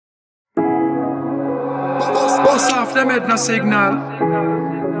Bust off them head no signal.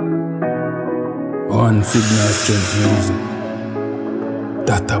 One signal strength music.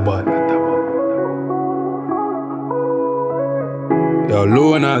 Kavbad. Yo,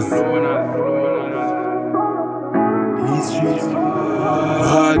 loners. These streets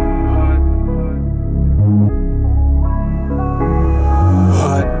hard.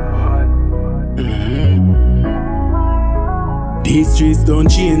 These streets don't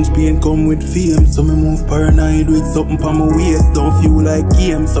change, pain come with fame. So me move paranoid with something pa my waist. Don't feel like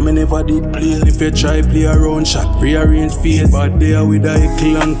game, so me never did play. If you try play around shot, rearrange face. Bad there with a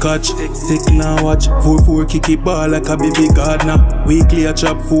hickle and catch. Sick now watch, 4-4 kick it ball like a baby gardener. Weekly I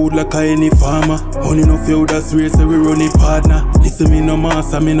chop food like a any farmer. Money no few that's race, so we run it partner. Listen me no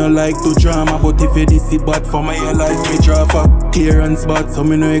master, me no like to drama. But if you this it bad for my life, me drop up. Clearance bad, so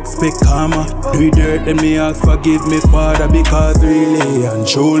me no expect karma. Do it dirt, then me ask forgive me father. Because really and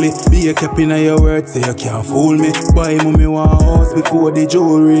truly, be a cap in your word, say you can't fool me. Buy mommy one house before the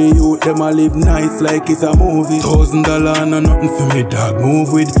jewelry. You them a live nice like it's a movie. $1,000 no nothing for me dog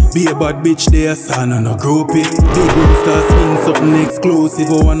move with. Be a bad bitch there son and no groupie. Big room star spin something exclusive.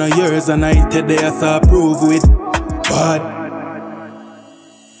 Oh, one of yours and I tell there so approve with. Bad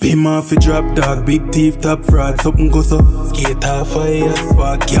pay man fi drop dog, big thief, top fraud, something go so. Skate off fire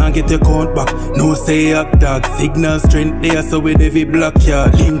spark, can't get your count back. No say act dog, signal strength there so with every block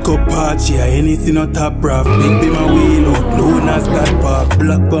yard. Link up patch, yeah, anything on top raf. Big be my wheel out, known as that park.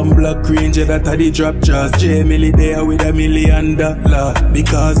 Black bomb, black ranger, that a the drop jazz. J Millie there with $1 million.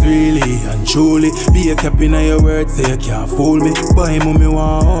 Because really and truly, be a cap in your word, say you can't fool me. Buy mommy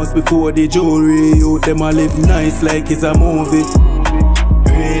one house before the jewelry. You them a live nice like it's a movie.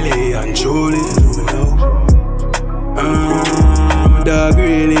 Really and truly, dog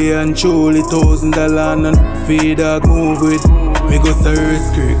really and truly. $1,000 and feed dog move with. Me go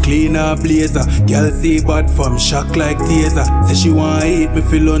skirt, clean her blazer. Girl see bad from shock like taser. Say she want eat me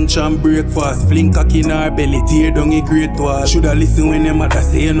for lunch and breakfast. Fling cock in her belly, tear down a great wall. Shoulda listen when your mother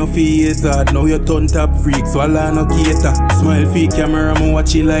say you no fear hard. Now you turn top freak, so I no cater. Smile for camera, me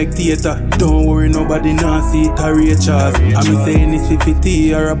watch it like theater. Don't worry, nobody nah see it a Rachel's. I'm saying this if it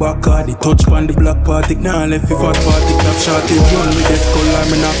tea or a back card. The touch pan the black party, nah left it fat party. Clap shot it, run with the skull.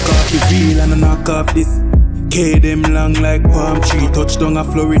 I'm knock off the real and I knock off this. K them long like palm tree, touchdown a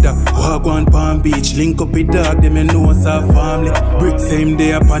Florida, walk on Palm Beach, link up with dog, them know us our family. Brick same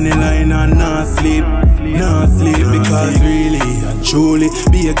day up on the line and not sleep, because really and truly,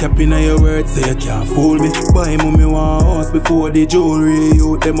 be a cap in your word, say you can't fool me. Buy mommy one house before the jewelry.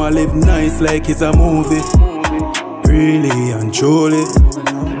 You them a live nice like it's a movie. Really and truly,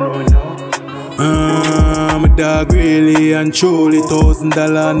 my dog really and truly.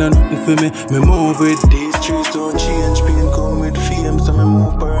 $1,000 no nothing for me, me move with. These streets don't change, pain come with fame. So me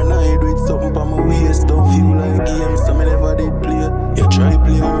move paranoid with something pa my waist. Don't feel like game, so me never did play. You try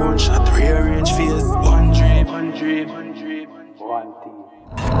play around shot, rearrange face. One dream, one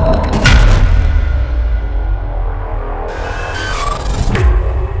team.